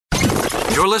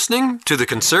You're listening to The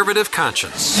Conservative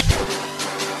Conscience.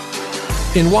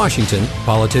 In Washington,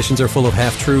 politicians are full of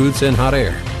half-truths and hot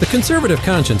air. The Conservative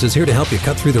Conscience is here to help you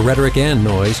cut through the rhetoric and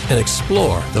noise and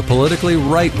explore the politically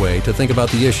right way to think about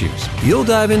the issues. You'll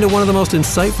dive into one of the most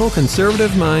insightful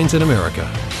conservative minds in America.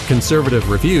 Conservative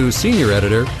Review's senior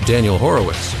editor, Daniel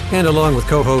Horowitz. And along with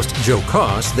co-host Joe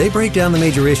Koss, they break down the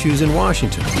major issues in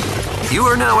Washington. You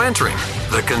are now entering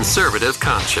The Conservative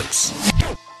Conscience.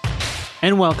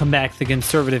 And welcome back to The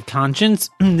Conservative Conscience.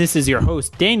 This is your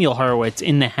host, Daniel Horowitz,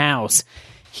 in the house,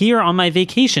 here on my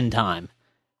vacation time.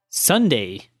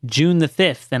 Sunday, June the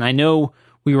 5th, and I know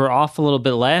we were off a little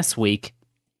bit last week,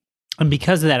 and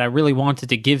because of that, I really wanted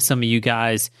to give some of you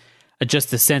guys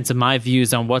just a sense of my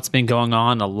views on what's been going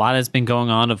on. A lot has been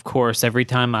going on, of course. Every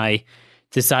time I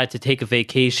decide to take a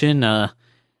vacation,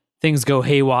 things go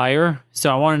haywire,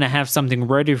 so I wanted to have something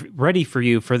ready for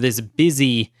you for this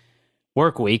busy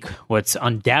work week, what's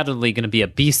undoubtedly going to be a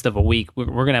beast of a week. We're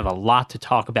going to have a lot to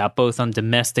talk about, both on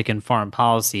domestic and foreign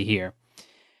policy here.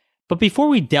 But before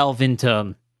we delve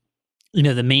into,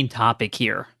 the main topic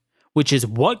here, which is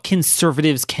what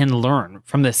conservatives can learn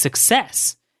from the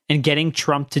success in getting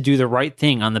Trump to do the right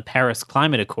thing on the Paris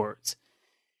Climate Accords,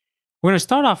 we're going to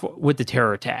start off with the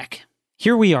terror attack.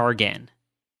 Here we are again.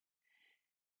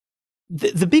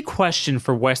 The big question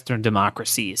for Western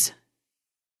democracies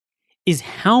is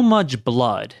how much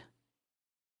blood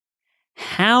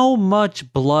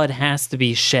has to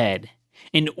be shed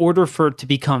in order for it to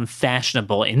become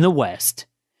fashionable in the West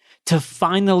to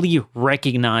finally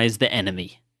recognize the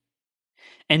enemy.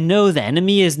 And no, the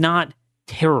enemy is not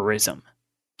terrorism.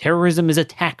 Terrorism is a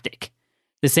tactic.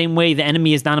 The same way the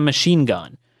enemy is not a machine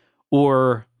gun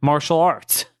or martial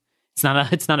arts. It's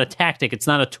not a tactic. It's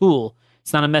not a tool.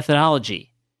 It's not a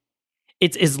methodology.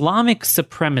 It's Islamic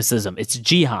supremacism. It's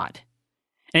jihad.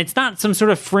 And it's not some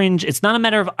sort of fringe. It's not a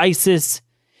matter of ISIS.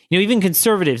 Even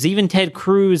conservatives, even Ted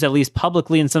Cruz, at least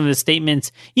publicly in some of his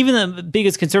statements, even the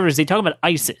biggest conservatives, they talk about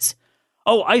ISIS.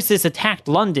 Oh, ISIS attacked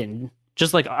London,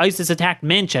 just like ISIS attacked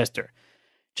Manchester.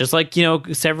 Just like,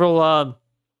 several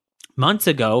months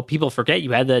ago, people forget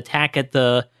you had the attack at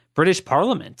the British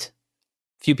Parliament.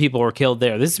 A few people were killed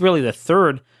there. This is really the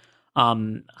third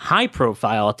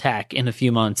high-profile attack in a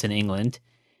few months in England.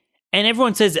 And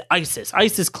everyone says ISIS.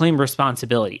 ISIS claimed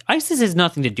responsibility. ISIS has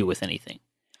nothing to do with anything.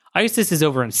 ISIS is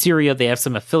over in Syria. They have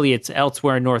some affiliates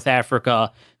elsewhere in North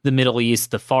Africa, the Middle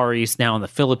East, the Far East, now in the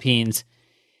Philippines.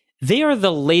 They are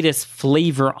the latest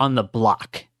flavor on the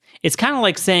block. It's kind of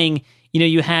like saying,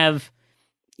 you have,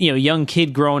 a young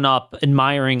kid growing up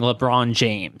admiring LeBron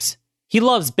James. He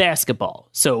loves basketball.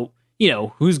 So,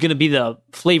 who's going to be the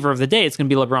flavor of the day? It's going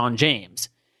to be LeBron James.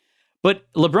 But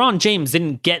LeBron James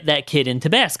didn't get that kid into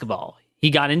basketball. He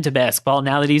got into basketball.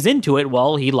 Now that he's into it,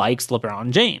 well, he likes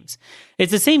LeBron James.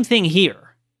 It's the same thing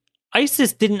here.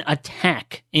 ISIS didn't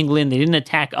attack England. They didn't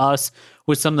attack us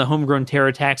with some of the homegrown terror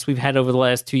attacks we've had over the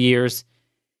last 2 years.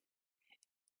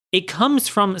 It comes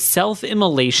from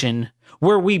self-immolation,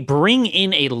 where we bring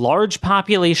in a large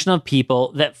population of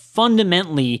people that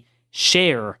fundamentally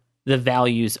share the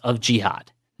values of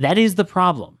jihad. That is the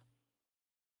problem.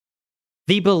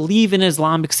 They believe in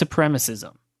Islamic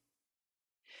supremacism.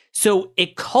 So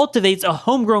it cultivates a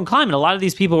homegrown climate. A lot of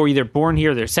these people were either born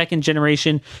here, they're second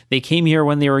generation, they came here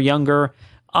when they were younger.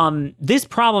 This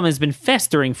problem has been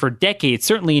festering for decades,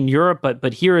 certainly in Europe,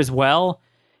 but here as well.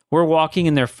 We're walking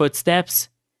in their footsteps.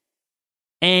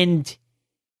 And,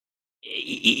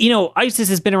 ISIS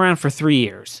has been around for 3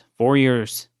 years, 4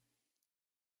 years.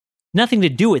 Nothing to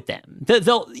do with them.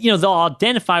 They'll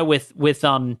identify with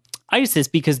ISIS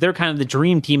because they're kind of the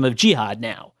dream team of jihad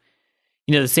now.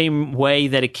 The same way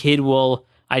that a kid will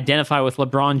identify with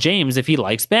LeBron James if he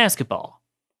likes basketball.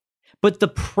 But the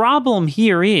problem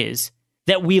here is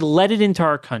that we let it into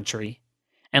our country.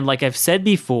 And like I've said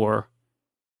before,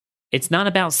 it's not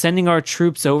about sending our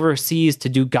troops overseas to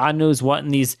do God knows what in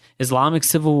these Islamic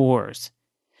civil wars.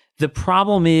 The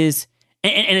problem is,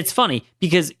 and it's funny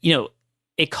because,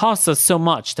 it costs us so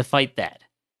much to fight that.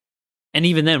 And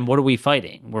even then, what are we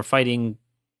fighting? We're fighting,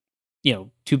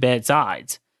 two bad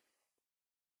sides.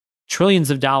 Trillions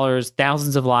of dollars,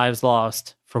 thousands of lives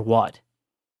lost, for what?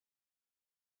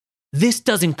 This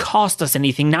doesn't cost us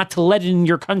anything not to let it in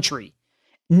your country.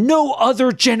 No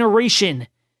other generation,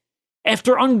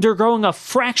 after undergoing a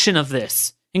fraction of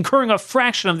this, incurring a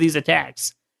fraction of these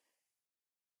attacks,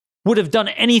 would have done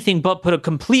anything but put a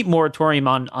complete moratorium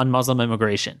on Muslim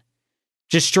immigration.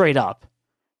 Just straight up.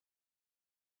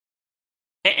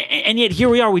 And yet here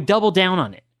we are, we double down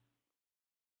on it.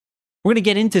 We're going to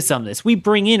get into some of this. We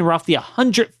bring in roughly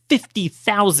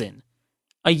 150,000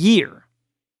 a year.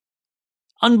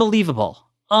 Unbelievable.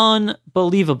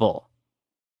 unbelievable.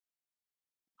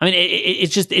 I mean,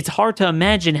 it's hard to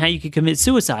imagine how you could commit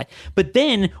suicide. But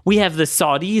then we have the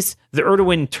Saudis, the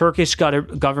Erdogan Turkish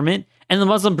government, and the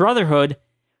Muslim Brotherhood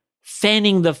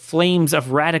fanning the flames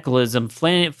of radicalism,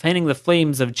 fanning the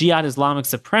flames of jihad Islamic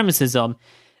supremacism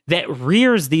that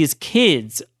rears these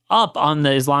kids up on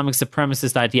the Islamic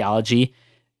supremacist ideology.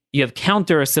 You have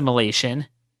counter-assimilation,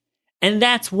 and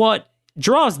that's what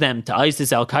draws them to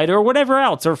ISIS, Al-Qaeda, or whatever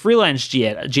else, or freelance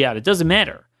jihad. It doesn't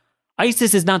matter.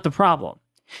 ISIS is not the problem.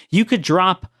 You could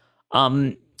drop,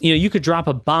 you could drop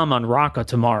a bomb on Raqqa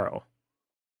tomorrow,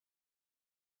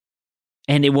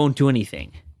 and it won't do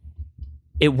anything.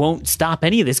 It won't stop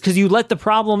any of this because you let the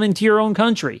problem into your own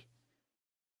country.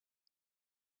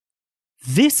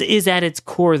 This is at its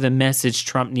core the message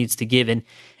Trump needs to give, and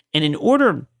in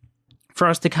order for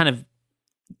us to kind of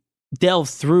delve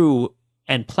through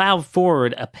and plow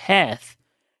forward a path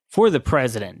for the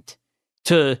president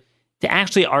to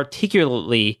actually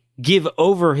articulately give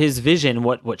over his vision,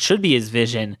 what should be his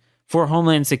vision for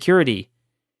Homeland Security,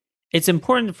 it's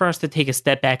important for us to take a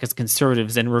step back as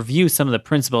conservatives and review some of the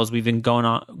principles we've been going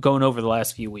over the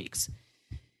last few weeks.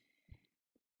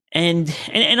 And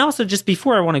also, just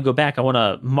before I want to go back, I want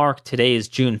to mark today is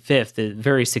June 5th, a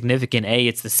very significant.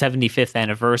 It's the 75th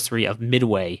anniversary of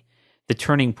Midway, the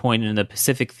turning point in the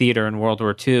Pacific Theater in World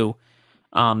War II.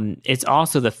 It's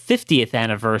also the 50th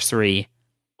anniversary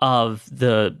of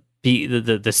the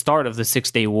start of the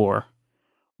 6-Day War,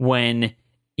 when,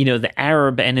 the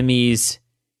Arab enemies,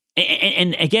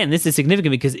 and again, this is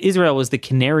significant because Israel was the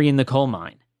canary in the coal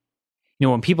mine.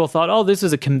 When people thought, oh, this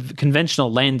is a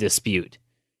conventional land dispute.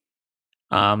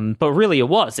 But really it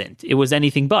wasn't. It was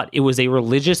anything but. It was a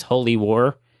religious holy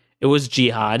war. It was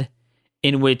jihad,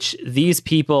 in which these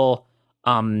people,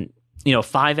 5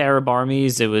 Arab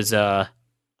armies, it was,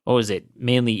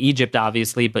 mainly Egypt,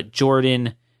 obviously, but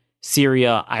Jordan,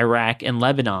 Syria, Iraq, and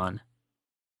Lebanon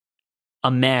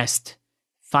amassed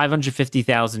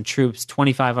 550,000 troops,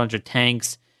 2,500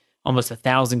 tanks, almost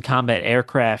 1,000 combat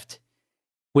aircraft,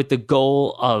 with the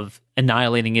goal of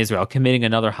annihilating Israel, committing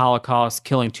another Holocaust,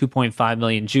 killing 2.5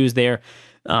 million Jews there.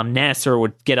 Nasser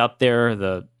would get up there,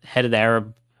 the head of the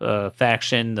Arab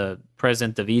faction, the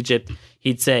president of Egypt.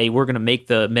 He'd say, we're going to make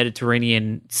the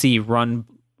Mediterranean Sea run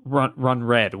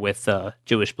red with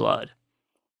Jewish blood.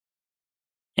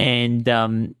 And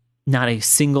not a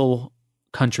single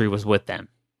country was with them.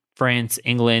 France,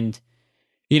 England,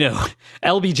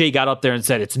 LBJ got up there and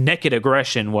said it's naked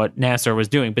aggression what Nasser was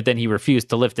doing, but then he refused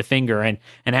to lift a finger and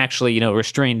actually,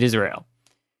 restrained Israel.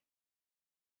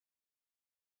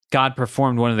 God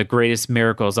performed one of the greatest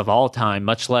miracles of all time,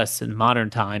 much less in modern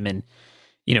time, and,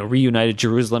 reunited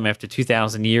Jerusalem after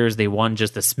 2,000 years. They won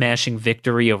just a smashing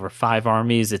victory over 5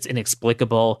 armies. It's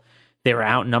inexplicable. They were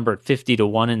outnumbered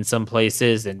 50-1 in some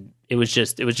places, and it was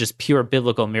just pure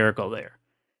biblical miracle there.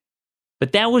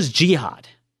 But that was jihad.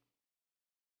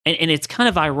 And it's kind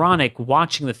of ironic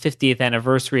watching the 50th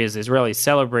anniversary as Israelis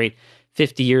celebrate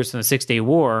 50 years from the 6-Day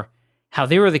War, how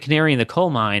they were the canary in the coal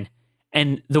mine,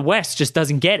 and the West just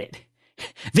doesn't get it.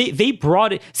 They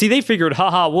brought it. See, they figured,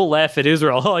 we'll laugh at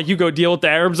Israel. Oh, you go deal with the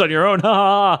Arabs on your own.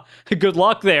 Good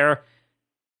luck there.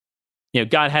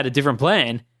 God had a different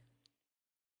plan.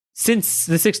 Since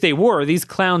the 6-Day War, these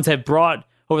clowns have brought,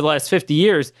 over the last 50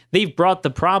 years, they've brought the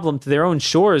problem to their own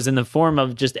shores in the form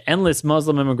of just endless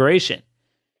Muslim immigration.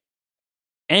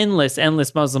 Endless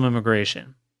Muslim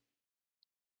immigration.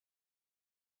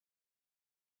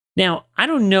 Now, I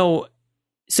don't know.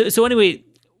 So anyway,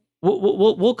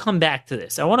 we'll come back to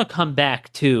this. I want to come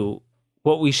back to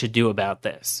what we should do about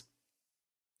this.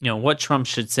 What Trump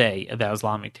should say about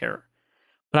Islamic terror.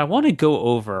 But I want to go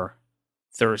over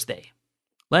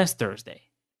last Thursday.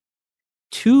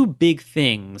 2 big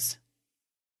things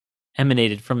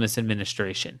emanated from this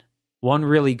administration. One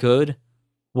really good,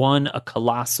 one a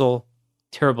colossal,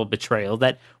 terrible betrayal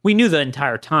that we knew the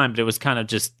entire time, but it was kind of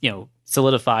just,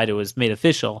 solidified. It was made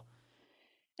official.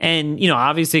 And,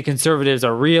 obviously conservatives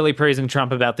are really praising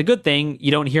Trump about the good thing.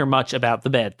 You don't hear much about the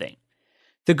bad thing.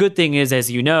 The good thing is,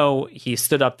 as you know, he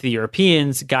stood up to the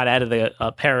Europeans, got out of the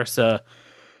Paris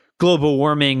global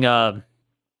warming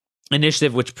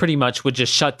initiative, which pretty much would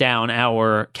just shut down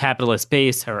our capitalist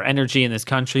base, our energy in this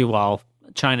country, while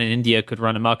China and India could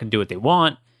run amok and do what they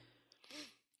want.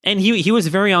 And he was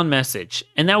very on message.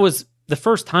 And that was the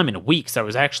first time in weeks I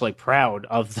was actually proud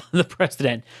of the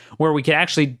president, where we could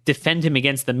actually defend him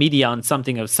against the media on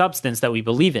something of substance that we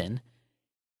believe in.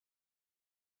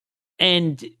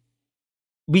 And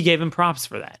we gave him props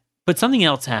for that. But something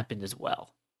else happened as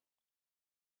well.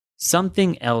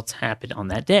 Something else happened on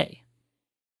that day.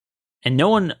 And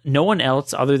no one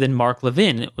else other than Mark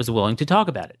Levin was willing to talk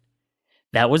about it.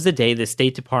 That was the day the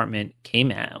State Department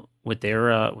came out with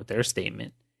their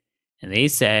statement, and they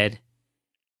said,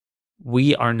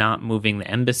 "We are not moving the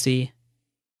embassy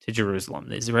to Jerusalem,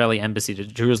 the Israeli embassy to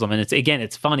Jerusalem." And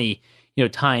it's funny,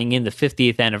 tying in the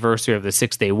 50th anniversary of the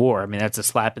 6-Day War. I mean, that's a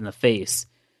slap in the face.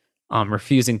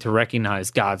 Refusing to recognize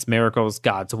God's miracles,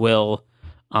 God's will,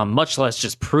 much less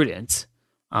just prudence.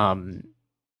 The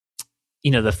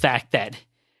fact that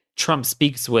Trump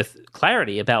speaks with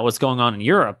clarity about what's going on in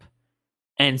Europe,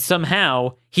 and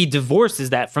somehow he divorces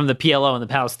that from the PLO and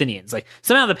the Palestinians. Like,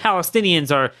 somehow the Palestinians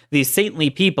are these saintly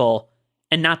people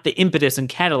and not the impetus and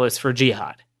catalyst for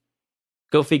jihad.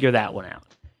 Go figure that one out.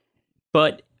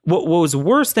 But what was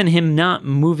worse than him not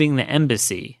moving the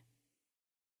embassy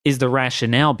is the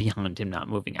rationale behind him not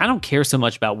moving. I don't care so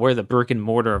much about where the brick and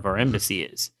mortar of our embassy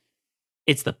is.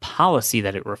 It's the policy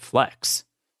that it reflects.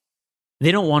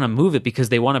 They don't want to move it because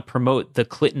they want to promote the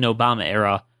Clinton-Obama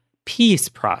era peace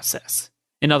process.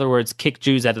 In other words, kick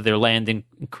Jews out of their land and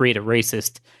create a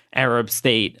racist Arab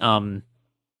state,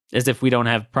 as if we don't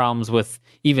have problems with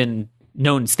even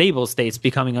known stable states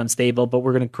becoming unstable, but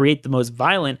we're going to create the most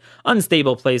violent,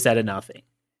 unstable place out of nothing.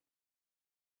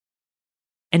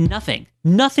 And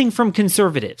nothing from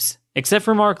conservatives, except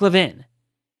for Mark Levin.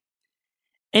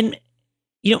 And,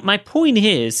 my point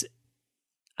is,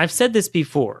 I've said this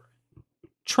before,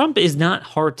 Trump is not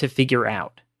hard to figure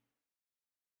out.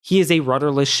 He is a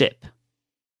rudderless ship.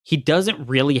 He doesn't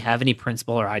really have any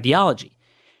principle or ideology.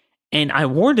 And I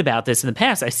warned about this in the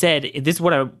past. I said, this is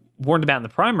what I warned about in the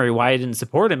primary, why I didn't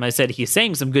support him. I said, he's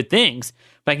saying some good things,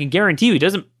 but I can guarantee you he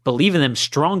doesn't believe in them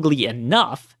strongly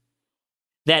enough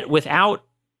that without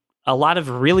a lot of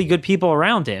really good people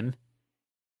around him,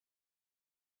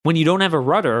 when you don't have a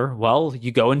rudder, well,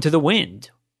 you go into the wind.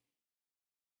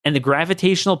 And the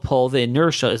gravitational pull, the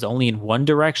inertia, is only in one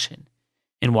direction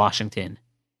in Washington,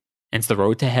 and it's the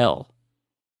road to hell.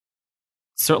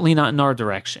 Certainly not in our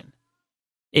direction.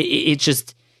 It's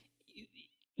just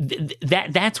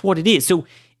that's what it is. So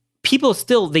people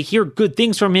still, they hear good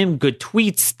things from him, good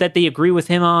tweets that they agree with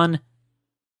him on.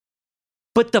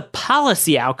 But the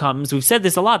policy outcomes, we've said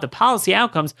this a lot, the policy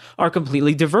outcomes are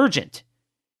completely divergent.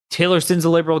 Tillerson's a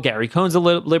liberal, Gary Cohn's a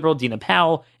liberal, Dina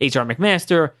Powell, H.R.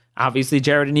 McMaster, obviously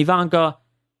Jared and Ivanka.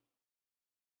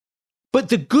 But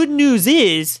the good news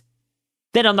is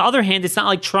that on the other hand, it's not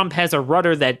like Trump has a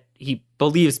rudder that he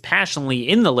believes passionately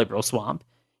in the liberal swamp.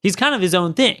 He's kind of his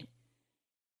own thing.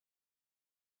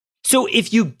 So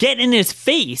if you get in his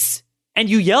face and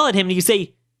you yell at him and you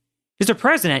say, Mr.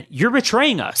 President, you're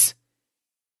betraying us.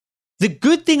 The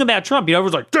good thing about Trump,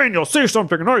 everyone's like, Daniel, say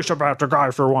something nice about the guy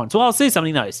for once. Well, I'll say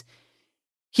something nice.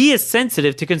 He is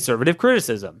sensitive to conservative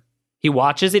criticism. He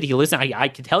watches it. He listens. I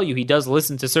can tell you he does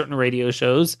listen to certain radio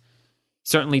shows,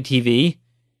 certainly TV.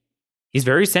 He's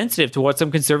very sensitive to what some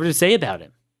conservatives say about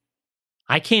him.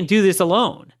 I can't do this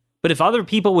alone. But if other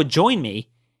people would join me,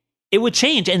 it would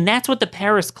change. And that's what the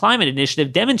Paris Climate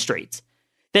Initiative demonstrates.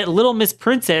 That little Miss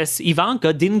Princess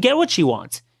Ivanka didn't get what she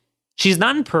wants. She's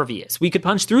not impervious. We could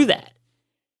punch through that.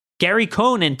 Gary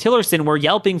Cohn and Tillerson were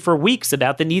yelping for weeks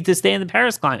about the need to stay in the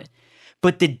Paris climate.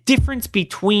 But the difference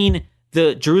between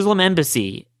the Jerusalem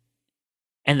embassy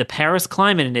and the Paris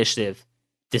Climate Initiative,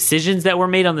 decisions that were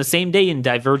made on the same day in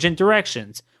divergent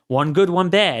directions, one good, one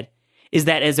bad, is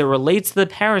that as it relates to the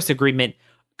Paris Agreement,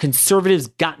 conservatives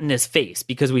got in his face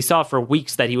because we saw for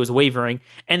weeks that he was wavering,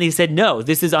 and they said, no,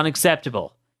 this is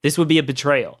unacceptable. This would be a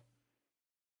betrayal.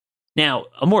 Now,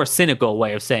 a more cynical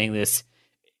way of saying this,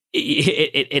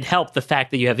 it helped the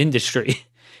fact that you have industry.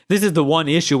 This is the one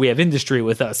issue we have industry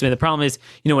with us. I mean, the problem is,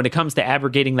 when it comes to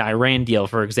abrogating the Iran deal,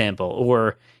 for example,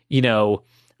 or,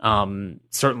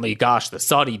 certainly, the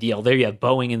Saudi deal, there you have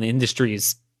Boeing and the industry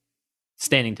is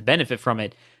standing to benefit from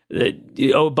it.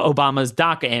 Obama's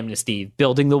DACA amnesty,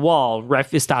 building the wall,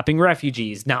 stopping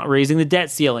refugees, not raising the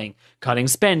debt ceiling, cutting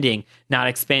spending, not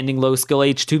expanding low-skill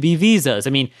H-2B visas. I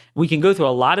mean, we can go through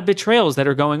a lot of betrayals that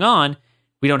are going on.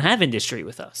 We don't have industry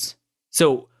with us.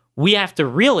 So we have to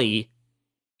really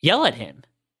yell at him.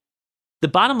 The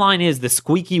bottom line is the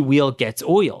squeaky wheel gets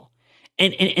oil.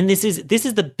 And this is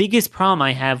the biggest problem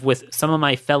I have with some of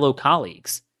my fellow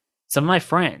colleagues, some of my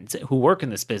friends who work in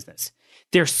this business.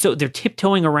 They're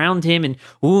tiptoeing around him and,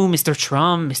 ooh, Mr.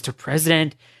 Trump, Mr.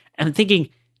 President. And I'm thinking,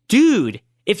 dude,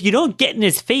 if you don't get in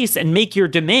his face and make your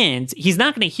demands, he's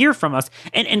not going to hear from us.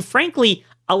 And frankly,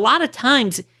 a lot of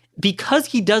times, because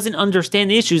he doesn't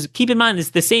understand the issues, keep in mind,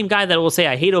 it's the same guy that will say,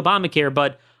 I hate Obamacare,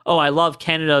 but, oh, I love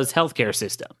Canada's healthcare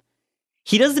system.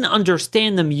 He doesn't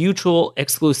understand the mutual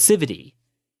exclusivity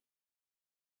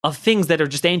of things that are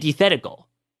just antithetical.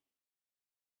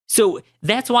 So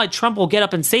that's why Trump will get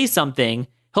up and say something.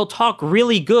 He'll talk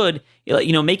really good,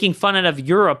 making fun out of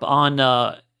Europe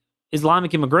on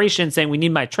Islamic immigration, saying we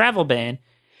need my travel ban.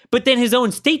 But then his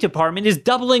own State Department is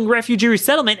doubling refugee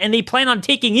resettlement, and they plan on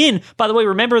taking in, by the way,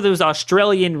 remember those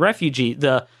Australian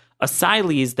the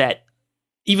asylees that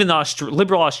even the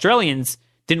liberal Australians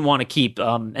didn't want to keep,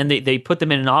 and they put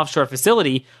them in an offshore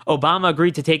facility. Obama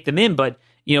agreed to take them in, but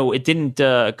it didn't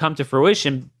come to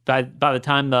fruition by the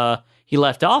time he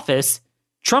left office.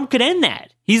 Trump could end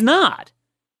that. He's not.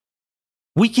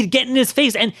 We could get in his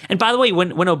face. And by the way,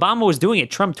 when Obama was doing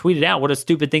it, Trump tweeted out what a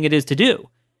stupid thing it is to do.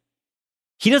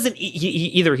 He doesn't,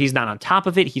 either he's not on top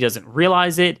of it, he doesn't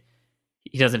realize it,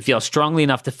 he doesn't feel strongly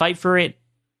enough to fight for it.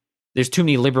 There's too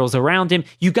many liberals around him.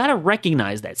 You got to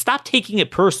recognize that. Stop taking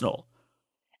it personal.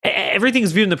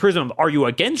 Everything's viewed in the prism of, are you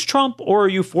against Trump or are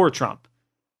you for Trump?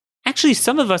 Actually,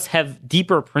 some of us have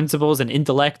deeper principles and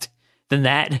intellect than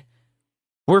that.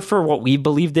 We're for what we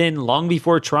believed in long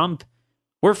before Trump.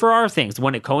 We're for our things.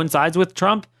 When it coincides with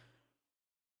Trump,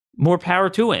 more power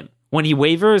to him. When he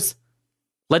wavers,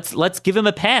 let's give him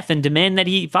a path and demand that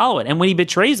he follow it. And when he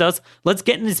betrays us, let's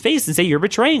get in his face and say, you're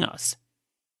betraying us.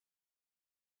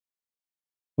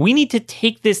 We need to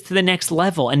take this to the next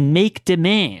level and make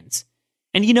demands.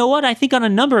 And you know what? I think on a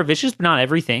number of issues, but not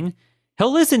everything,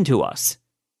 he'll listen to us.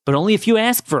 But only if you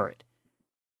ask for it.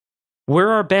 We're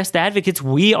our best advocates.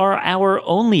 We are our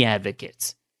only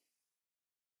advocates.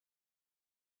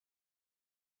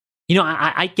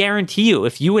 I guarantee you,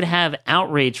 if you would have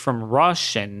outrage from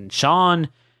Rush and Sean,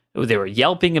 they were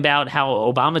yelping about how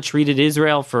Obama treated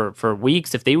Israel for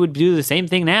weeks. If they would do the same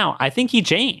thing now, I think he'd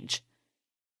change.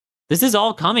 This is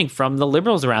all coming from the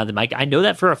liberals around him. I know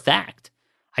that for a fact.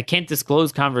 I can't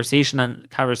disclose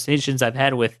conversations I've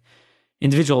had with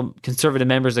individual conservative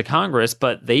members of Congress,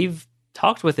 but they've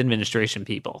talked with administration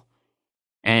people.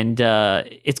 And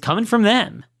it's coming from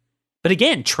them. But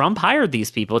again, Trump hired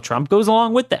these people. Trump goes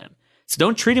along with them. So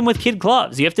don't treat him with kid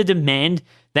gloves. You have to demand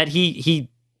that he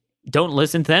don't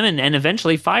listen to them and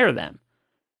eventually fire them.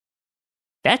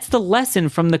 That's the lesson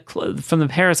from the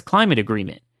Paris Climate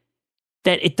Agreement.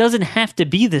 That it doesn't have to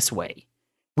be this way.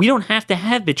 We don't have to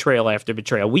have betrayal after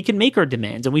betrayal. We can make our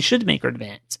demands, and we should make our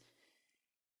demands.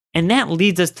 And that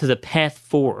leads us to the path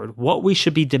forward, what we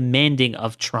should be demanding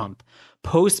of Trump,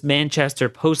 post-Manchester,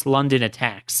 post-London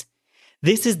attacks.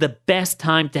 This is the best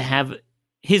time to have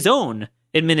his own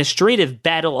administrative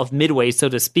battle of Midway, so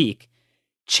to speak,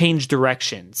 change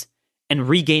directions and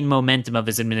regain momentum of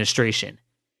his administration.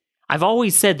 I've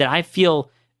always said that I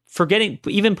feel,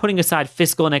 even putting aside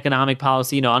fiscal and economic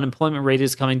policy, unemployment rate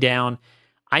is coming down.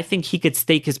 I think he could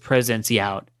stake his presidency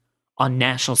out on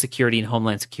national security and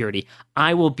homeland security.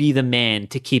 I will be the man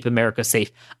to keep America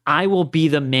safe. I will be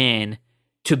the man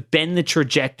to bend the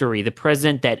trajectory, the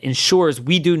president that ensures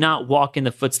we do not walk in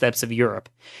the footsteps of Europe.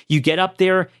 You get up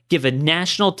there, give a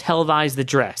national televised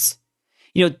address.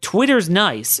 Twitter's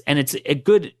nice, and it's a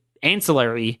good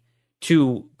ancillary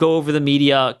to go over the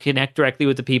media, connect directly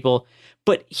with the people,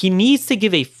 but he needs to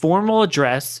give a formal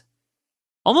address.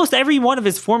 Almost every one of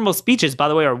his formal speeches, by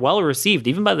the way, are well received,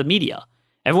 even by the media.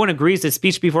 Everyone agrees his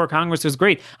speech before Congress was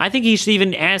great. I think he should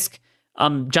even ask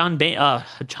John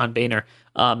Boehner,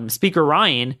 Speaker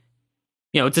Ryan,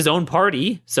 it's his own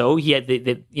party, so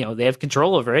they have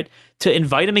control over it, to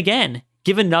invite him again,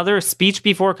 give another speech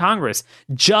before Congress,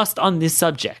 just on this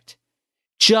subject,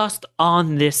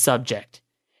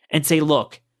 and say,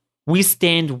 look, we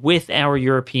stand with our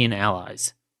European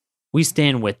allies. We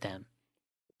stand with them,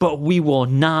 but we will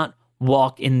not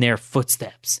walk in their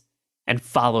footsteps and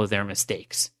follow their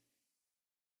mistakes.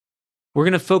 We're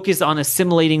going to focus on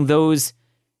assimilating those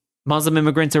Muslim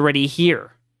immigrants already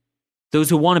here, those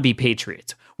who want to be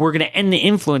patriots. We're going to end the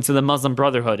influence of the Muslim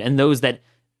Brotherhood and those that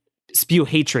spew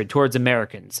hatred towards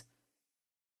Americans.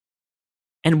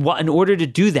 And in order to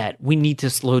do that, we need to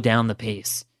slow down the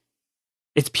pace.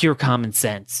 It's pure common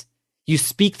sense. You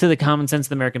speak to the common sense of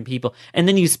the American people, and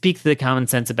then you speak to the common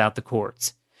sense about the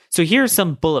courts. So here are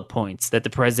some bullet points that the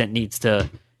president needs to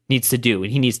do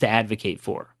and he needs to advocate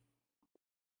for.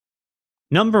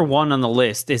 Number one on the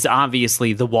list is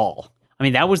obviously the wall. I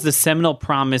mean, that was the seminal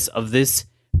promise of this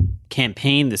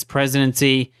campaign, this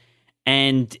presidency,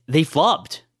 and they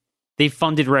flubbed. They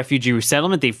funded refugee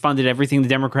resettlement. They funded everything the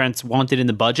Democrats wanted in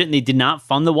the budget, and they did not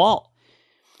fund the wall.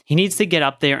 He needs to get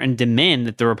up there and demand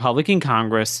that the Republican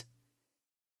Congress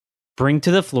bring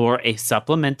to the floor a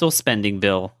supplemental spending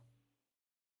bill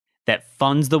that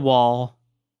funds the wall,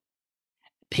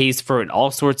 pays for it in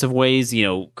all sorts of ways.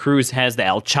 Cruz has the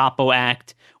El Chapo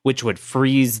Act, which would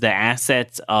freeze the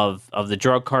assets of the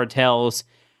drug cartels.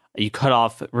 You cut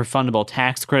off refundable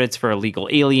tax credits for illegal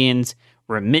aliens,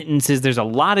 remittances. There's a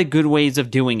lot of good ways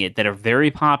of doing it that are very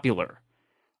popular,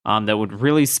 that would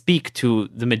really speak to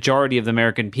the majority of the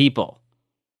American people.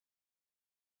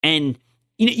 And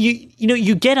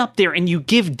you get up there and you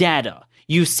give data.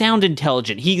 You sound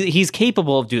intelligent. He's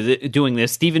capable of doing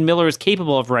this. Stephen Miller is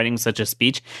capable of writing such a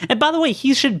speech. And by the way,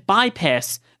 he should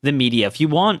bypass the media. If you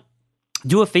want,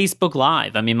 do a Facebook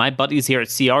Live. I mean, my buddies here at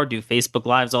CR do Facebook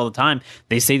Lives all the time.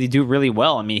 They say they do really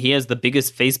well. I mean, he has the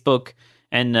biggest Facebook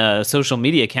and social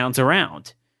media accounts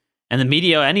around. And the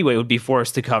media, anyway, would be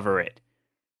forced to cover it.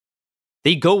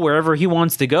 They go wherever he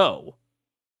wants to go.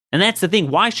 And that's the thing.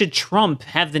 Why should Trump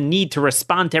have the need to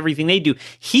respond to everything they do?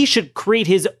 He should create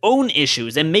his own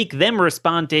issues and make them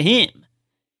respond to him.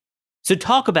 So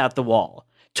talk about the wall.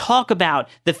 Talk about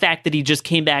the fact that he just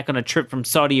came back on a trip from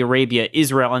Saudi Arabia,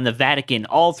 Israel, and the Vatican.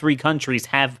 All three countries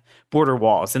have border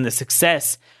walls, and the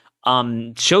success,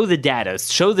 show the data,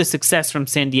 show the success from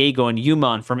San Diego and Yuma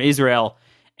and from Israel.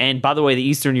 And by the way, the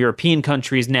Eastern European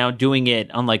countries now doing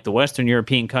it, unlike the Western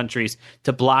European countries,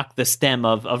 to block the stem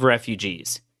of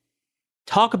refugees.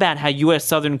 Talk about how U.S.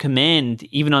 Southern Command,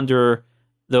 even under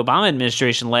the Obama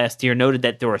administration last year, noted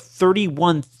that there were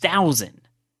 31,000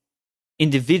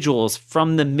 individuals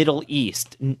from the Middle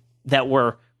East that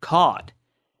were caught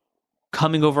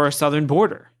coming over our southern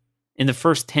border in the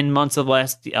first 10 months of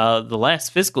the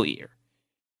last fiscal year.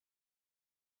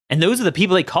 And those are the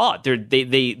people they caught.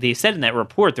 They said in that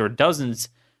report there were dozens,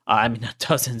 not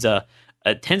dozens,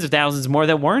 tens of thousands more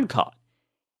that weren't caught.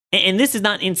 And this is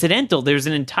not incidental. There's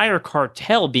an entire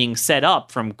cartel being set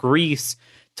up from Greece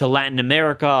to Latin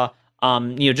America.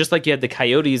 Just like you had the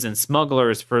coyotes and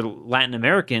smugglers for Latin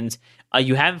Americans,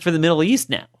 you have it for the Middle East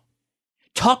now.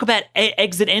 Talk about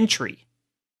exit entry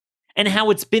and how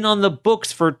it's been on the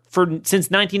books for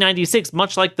since 1996,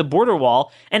 much like the border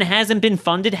wall, and hasn't been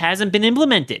funded, hasn't been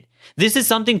implemented. This is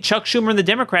something Chuck Schumer and the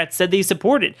Democrats said they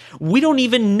supported. We don't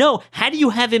even know. How do you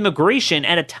have immigration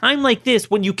at a time like this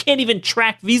when you can't even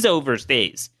track visa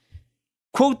overstays?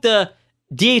 Quote the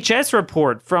DHS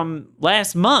report from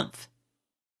last month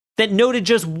that noted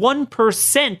just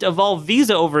 1% of all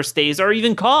visa overstays are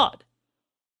even caught.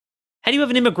 How do you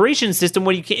have an immigration system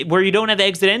where you don't have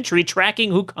exit entry tracking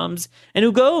who comes and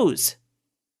who goes?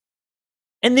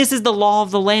 And this is the law of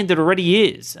the land that already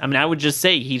is. I mean, I would just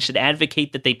say he should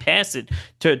advocate that they pass it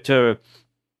to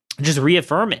just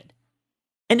reaffirm it.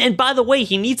 And by the way,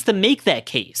 he needs to make that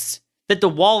case that the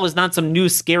wall is not some new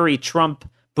scary Trump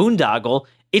boondoggle.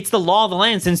 It's the law of the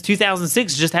land since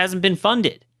 2006, just hasn't been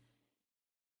funded.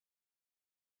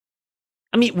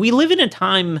 I mean, we live in a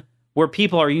time where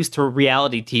people are used to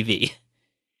reality TV.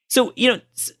 So, you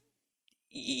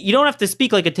don't have to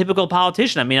speak like a typical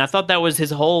politician. I mean, I thought that was his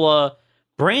whole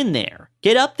brand there.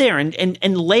 Get up there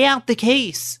and lay out the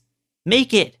case.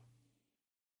 Make it.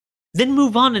 Then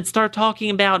move on and start talking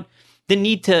about the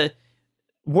need to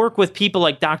work with people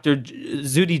like Dr.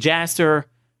 Zuhdi Jasser,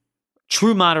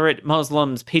 true moderate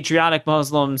Muslims, patriotic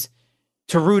Muslims,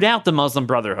 to root out the Muslim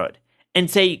Brotherhood and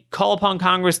say, call upon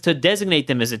Congress to designate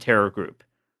them as a terror group.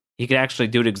 You could actually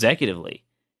do it executively.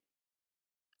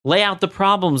 Lay out the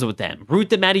problems with them. Root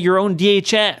them out of your own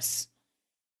DHS.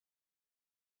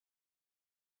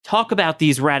 Talk about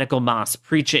these radical mosques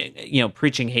preaching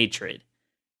hatred.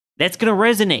 That's going to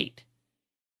resonate.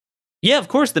 Yeah, of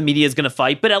course the media is going to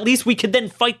fight, but at least we could then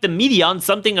fight the media on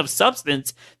something of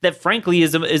substance that, frankly,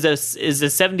 is a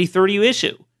 70-30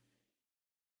 issue.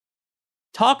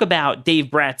 Talk about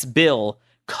Dave Bratt's bill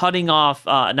cutting off,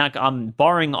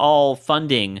 barring all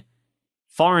funding,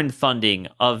 foreign funding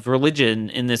of religion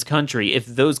in this country if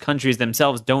those countries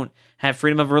themselves don't have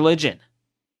freedom of religion.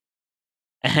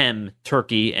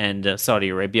 Turkey and Saudi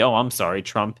Arabia. Oh, I'm sorry,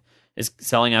 Trump is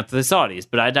selling out to the Saudis,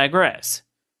 but I digress.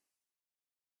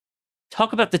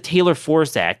 Talk about the Taylor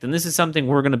Force Act, and this is something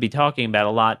we're going to be talking about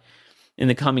a lot in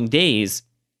the coming days,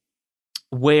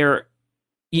 where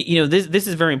this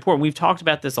is very important. We've talked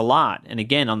about this a lot, and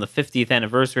again, on the 50th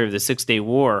anniversary of the Six-Day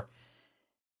War,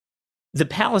 the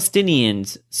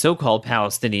Palestinians, so-called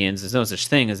Palestinians, there's no such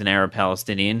thing as an Arab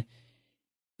Palestinian,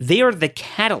 they are the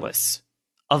catalysts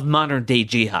of modern-day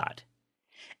jihad.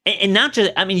 And not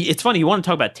just, I mean, it's funny, you want to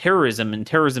talk about terrorism, and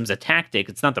terrorism's a tactic.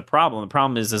 It's not the problem. The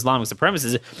problem is Islamic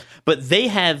supremacists. But they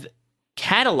have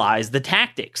catalyzed the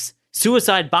tactics.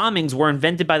 Suicide bombings were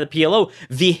invented by the PLO.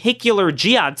 Vehicular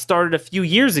jihad started a few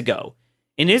years ago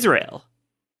in Israel.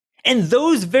 And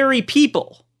those very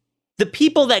people, the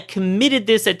people that committed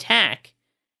this attack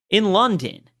in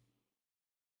London,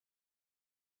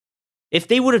 if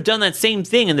they would have done that same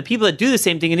thing, and the people that do the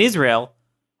same thing in Israel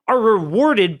are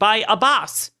rewarded by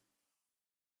Abbas,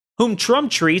 whom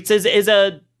Trump treats as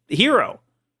a hero,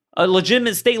 a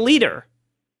legitimate state leader.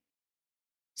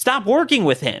 Stop working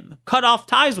with him. Cut off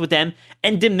ties with them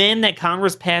and demand that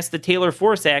Congress pass the Taylor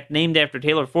Force Act, named after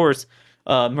Taylor Force,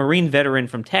 a Marine veteran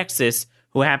from Texas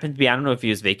who happened to be, I don't know if he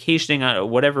was vacationing,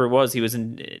 whatever it was. He was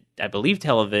in, I believe,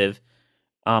 Tel Aviv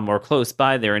or close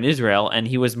by there in Israel, and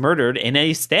he was murdered in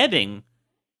a stabbing,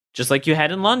 just like you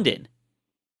had in London.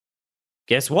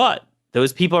 Guess what?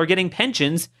 Those people are getting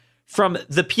pensions from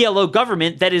the PLO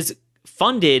government that is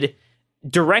funded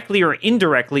directly or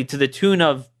indirectly to the tune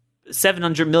of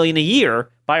 $700 million a year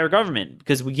by our government,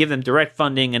 because we give them direct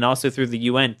funding and also through the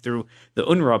UN through the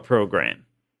UNRWA program.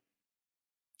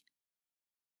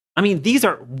 I mean, these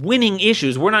are winning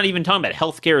issues. We're not even talking about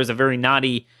healthcare as a very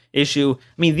knotty issue.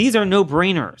 I mean, these are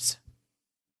no-brainers.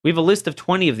 We have a list of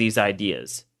 20 of these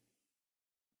ideas.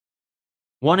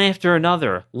 One after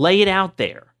another. Lay it out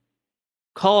there.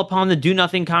 Call upon the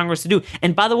do-nothing Congress to do.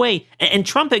 And by the way, and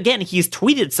Trump, again, he's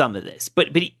tweeted some of this,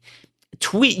 but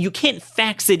you can't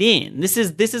fax it in. This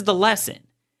is the lesson.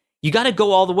 You got to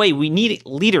go all the way. We need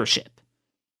leadership.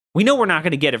 We know we're not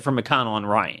going to get it from McConnell and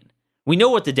Ryan. We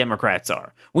know what the Democrats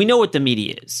are. We know what the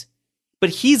media is. But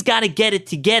he's got to get it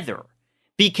together.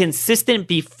 Be consistent,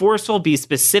 be forceful, be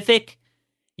specific.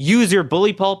 Use your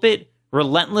bully pulpit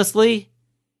relentlessly.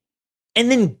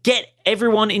 And then get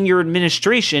everyone in your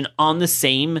administration on the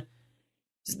same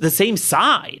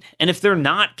side. And if they're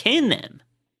not, can them.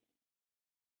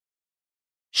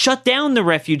 Shut down the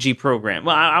refugee program.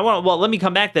 Well, let me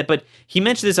come back to that. But he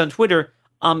mentioned this on Twitter.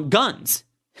 Guns.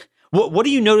 What are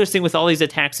you noticing with all these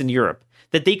attacks in Europe?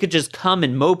 That they could just come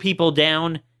and mow people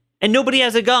down, and nobody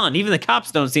has a gun. Even the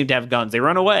cops don't seem to have guns. They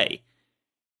run away.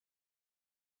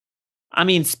 I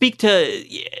mean, speak to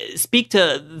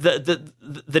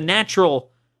the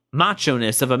natural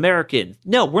macho-ness of Americans.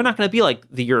 No, we're not going to be like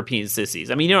the European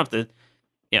sissies. I mean, you don't have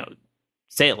to,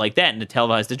 say it like that in a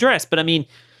televised address. But I mean,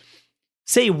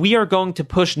 say we are going to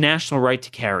push national right to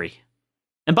carry.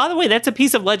 And by the way, that's a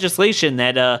piece of legislation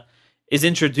that is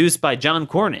introduced by John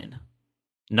Cornyn,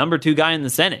 number 2 guy in the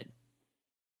Senate.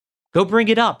 Go bring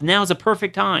it up. Now's a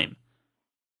perfect time.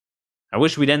 I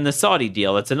wish we'd end the Saudi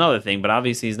deal. That's another thing, but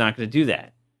obviously he's not going to do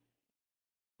that.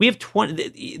 We have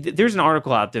there's an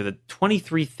article out there that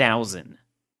 23,000.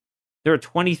 There are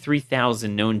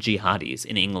 23,000 known jihadis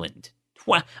in England.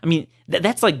 I mean,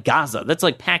 that's like Gaza. That's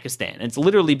like Pakistan. It's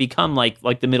literally become like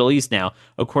the Middle East now,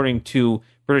 according to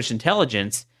British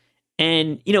intelligence.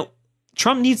 And,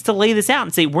 Trump needs to lay this out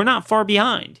and say, we're not far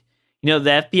behind. The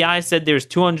FBI said there's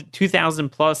 2,000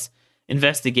 plus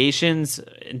investigations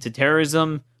into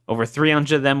terrorism. Over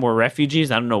 300 of them were refugees.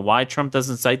 I don't know why Trump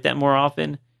doesn't cite that more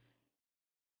often.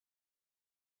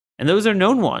 And those are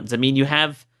known ones. I mean, you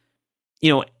have,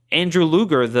 Andrew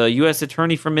Luger, the U.S.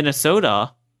 attorney from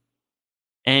Minnesota,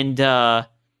 and a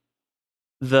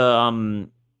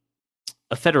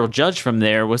federal judge from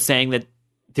there was saying that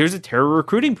there's a terror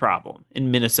recruiting problem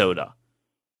in Minnesota,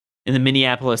 in the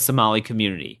Minneapolis Somali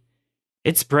community.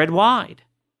 It's spread wide.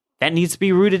 That needs to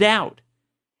be rooted out.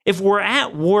 If we're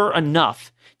at war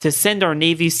enough to send our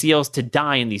Navy SEALs to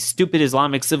die in these stupid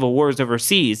Islamic civil wars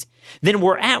overseas, then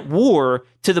we're at war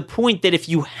to the point that if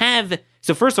you have...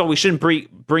 So first of all, we shouldn't be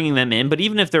bringing them in, but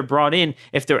even if they're brought in,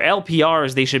 if they're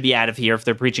LPRs, they should be out of here if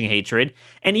they're preaching hatred.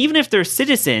 And even if they're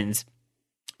citizens,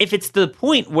 if it's to the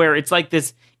point where it's like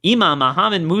this Imam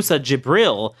Mohammed Musa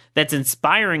Jibril that's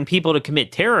inspiring people to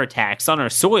commit terror attacks on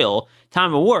our soil,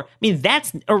 time of war, I mean,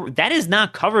 that is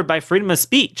not covered by freedom of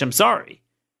speech. I'm sorry.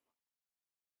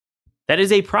 That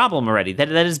is a problem already. That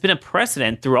has been a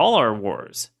precedent through all our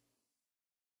wars.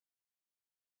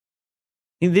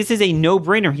 This is a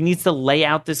no-brainer. He needs to lay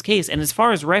out this case. And as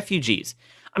far as refugees,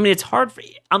 I mean, it's hard for...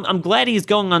 I'm glad he's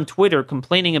going on Twitter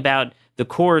complaining about the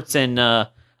courts and, the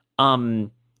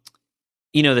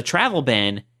travel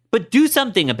ban, but do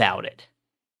something about it.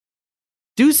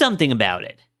 Do something about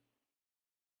it.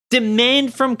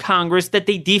 Demand from Congress that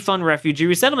they defund refugee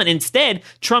resettlement. Instead,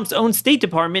 Trump's own State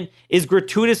Department is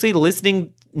gratuitously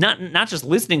listening, not just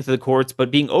listening to the courts,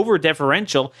 but being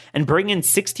over-deferential and bringing in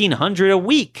 1,600 a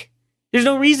week. There's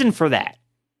no reason for that.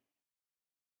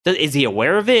 Is he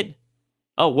aware of it?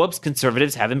 Oh, whoops,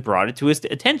 conservatives haven't brought it to his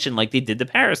attention like they did the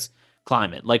Paris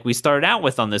climate, like we started out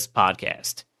with on this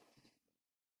podcast.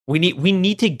 We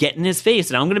need to get in his face,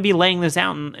 and I'm going to be laying this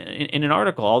out in an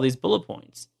article, all these bullet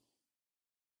points.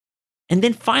 And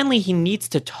then finally, he needs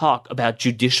to talk about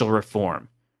judicial reform.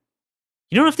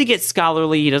 You don't have to get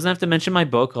scholarly. He doesn't have to mention my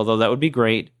book, although that would be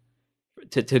great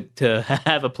to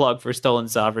have a plug for Stolen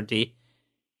Sovereignty.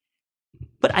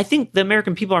 But I think the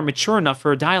American people are mature enough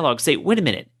for a dialogue. Say, wait a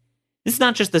minute. This is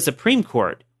not just the Supreme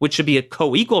Court, which should be a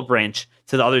co-equal branch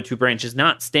to the other two branches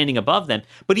not standing above them.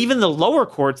 But even the lower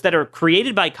courts that are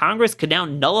created by Congress could now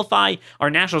nullify our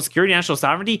national security, national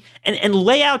sovereignty, and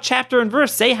lay out chapter and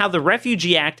verse, say how the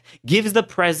Refugee Act gives the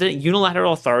president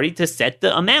unilateral authority to set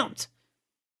the amount.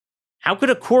 How could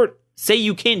a court say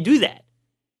you can't do that?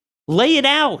 Lay it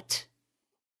out.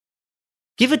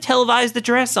 Give a televised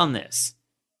address on this.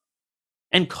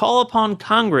 And call upon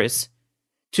Congress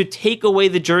to take away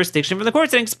the jurisdiction from the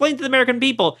courts and explain to the American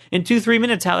people in 2-3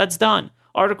 minutes how that's done.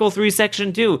 Article 3,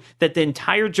 Section 2, that the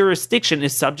entire jurisdiction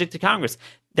is subject to Congress,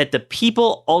 that the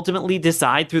people ultimately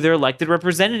decide through their elected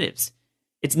representatives.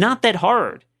 It's not that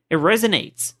hard. It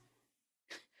resonates.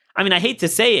 I mean, I hate to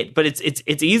say it, but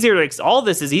it's easier to, all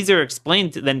this is easier to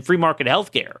explain than free market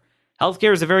healthcare.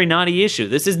 Healthcare is a very knotty issue.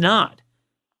 This is not.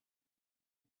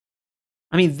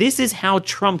 I mean, this is how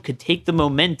Trump could take the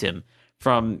momentum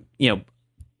from,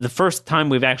 the first time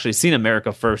we've actually seen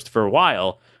America first for a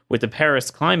while with the Paris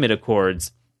Climate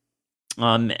Accords,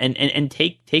 and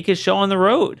take his show on the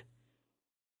road.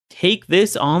 Take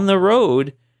this on the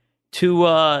road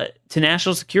to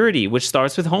national security, which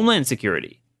starts with Homeland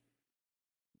Security.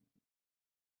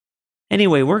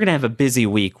 Anyway, we're gonna have a busy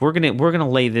week. We're gonna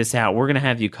lay this out. We're gonna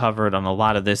have you covered on a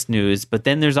lot of this news, but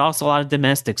then there's also a lot of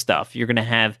domestic stuff. You're gonna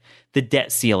have the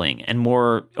debt ceiling and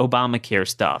more Obamacare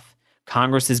stuff.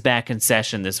 Congress is back in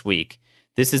session this week.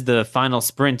 This is the final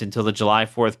sprint until the July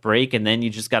 4th break, and then you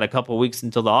just got a couple weeks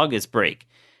until the August break.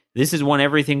 This is when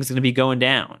everything's gonna be going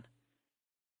down.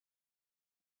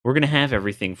 We're gonna have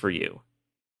everything for you.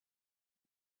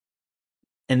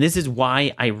 And this is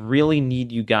why I really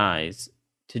need you guys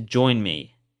to join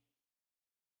me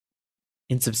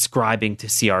in subscribing to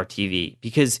CRTV,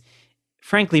 because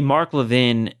frankly, Mark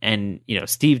Levin and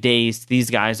Steve Deace, these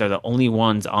guys are the only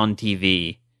ones on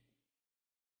TV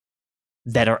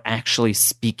that are actually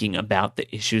speaking about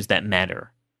the issues that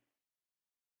matter.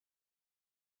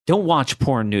 Don't watch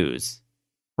porn news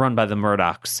run by the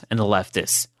Murdochs and the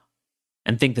leftists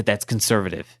and think that that's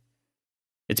conservative.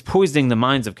 It's poisoning the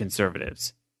minds of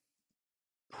conservatives.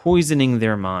 Poisoning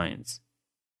their minds.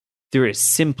 There is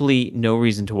simply no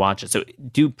reason to watch it. So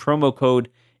issue promo code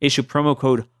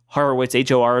Horowitz,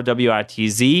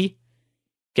 HORWITZ,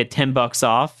 get $10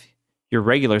 off your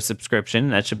regular subscription.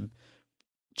 That should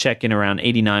check in around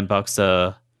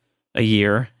 $89 a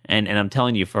year. And I'm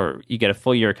telling you, you get a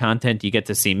full year of content. You get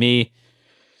to see me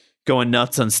going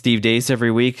nuts on Steve Deace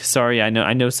every week. Sorry, I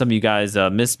know some of you guys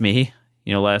missed me.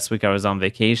 Last week I was on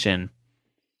vacation.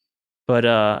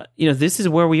 But this is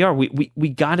where we are. We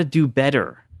got to do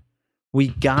better. We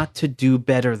got to do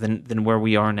better than where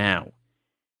we are now.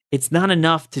 It's not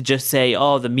enough to just say,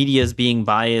 oh, the media is being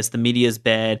biased, the media is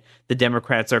bad, the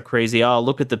Democrats are crazy, oh,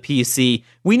 look at the PC.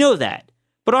 We know that.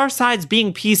 But our side's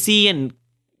being PC and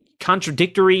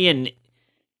contradictory and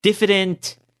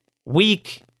diffident,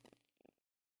 weak,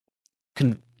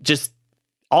 just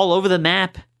all over the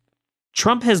map.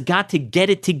 Trump has got to get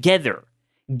it together.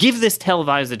 Give this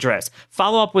televised address.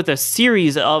 Follow up with a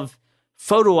series of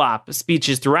photo op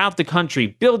speeches throughout the country,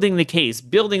 building the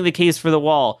case for the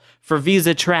wall, for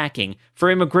visa tracking, for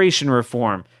immigration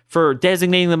reform, for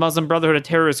designating the Muslim Brotherhood a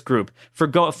terrorist group,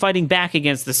 for fighting back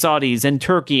against the Saudis and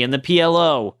Turkey and the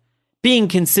PLO, being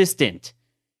consistent,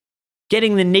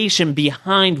 getting the nation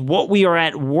behind what we are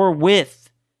at war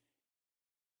with.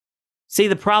 Say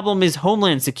the problem is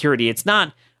Homeland Security. It's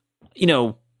not,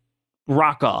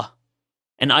 Raqqa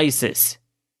and ISIS.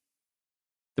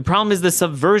 The problem is the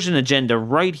subversion agenda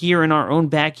right here in our own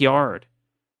backyard.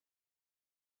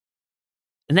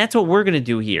 And that's what we're going to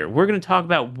do here. We're going to talk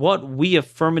about what we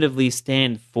affirmatively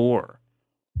stand for.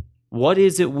 What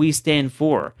is it we stand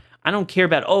for? I don't care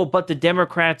about, but the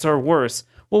Democrats are worse.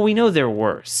 Well, we know they're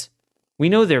worse. We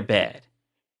know they're bad.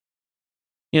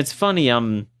 It's funny,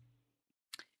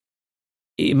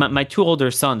 my two older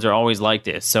sons are always like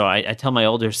this. So I tell my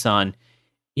older son,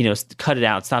 cut it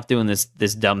out. Stop doing this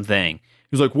dumb thing.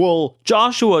 He's like, well,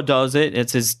 Joshua does it.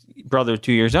 It's his brother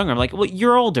 2 years younger. I'm like, well,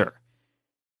 you're older.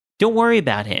 Don't worry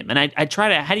about him. And I try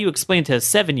to, how do you explain to a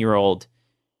 7-year-old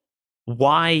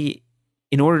why,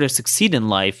 in order to succeed in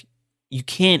life, you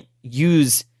can't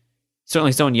use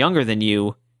certainly someone younger than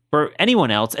you or anyone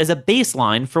else as a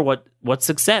baseline for what's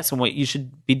success and what you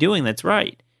should be doing that's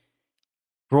right.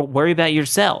 Worry about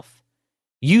yourself.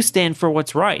 You stand for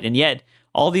what's right. And yet,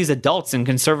 all these adults in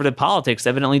conservative politics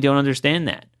evidently don't understand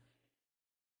that.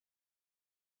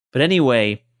 But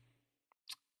anyway,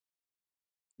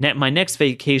 my next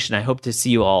vacation, I hope to see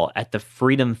you all at the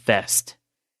Freedom Fest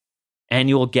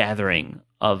annual gathering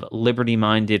of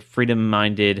liberty-minded,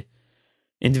 freedom-minded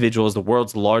individuals, the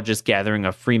world's largest gathering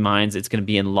of free minds. It's going to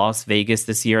be in Las Vegas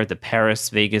this year at the Paris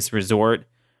Vegas Resort.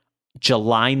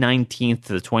 July 19th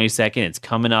to the 22nd. It's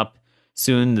coming up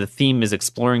soon. The theme is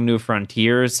Exploring New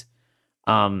Frontiers.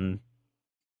 They're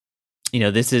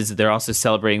also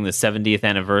celebrating the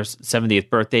 70th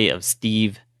birthday of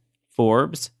Steve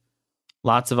Forbes.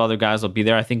 Lots of other guys will be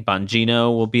there. I think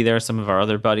Bongino will be there. Some of our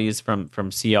other buddies from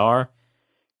CR.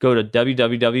 Go to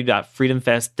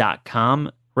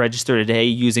www.freedomfest.com. Register today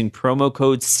using promo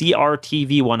code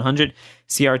CRTV100.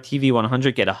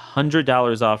 CRTV100. Get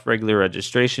 $100 off regular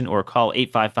registration or call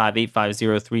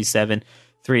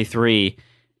 855-850-3733.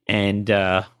 And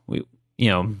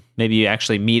maybe you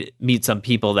actually meet some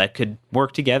people that could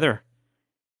work together.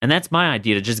 And that's my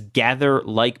idea, to just gather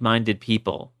like-minded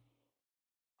people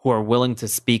who are willing to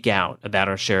speak out about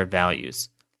our shared values.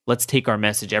 Let's take our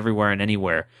message everywhere and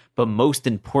anywhere. But most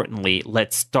importantly,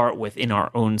 let's start within our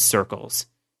own circles.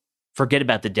 Forget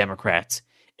about the Democrats.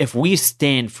 If we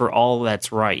stand for all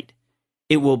that's right,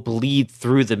 it will bleed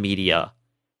through the media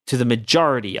to the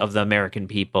majority of the American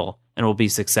people and will be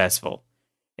successful.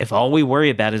 If all we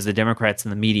worry about is the Democrats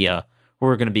and the media,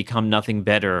 we're going to become nothing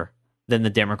better than the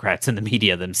Democrats and the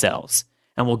media themselves,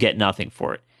 and we'll get nothing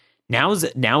for it. Now is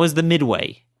the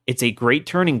midway. It's a great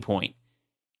turning point.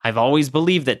 I've always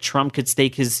believed that Trump could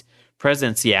stake his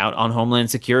presidency out on Homeland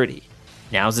Security.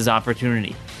 Now's his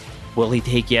opportunity. Will he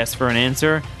take yes for an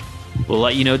answer? We'll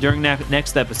let you know during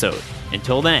next episode.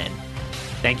 Until then,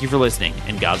 thank you for listening,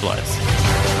 and God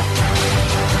bless.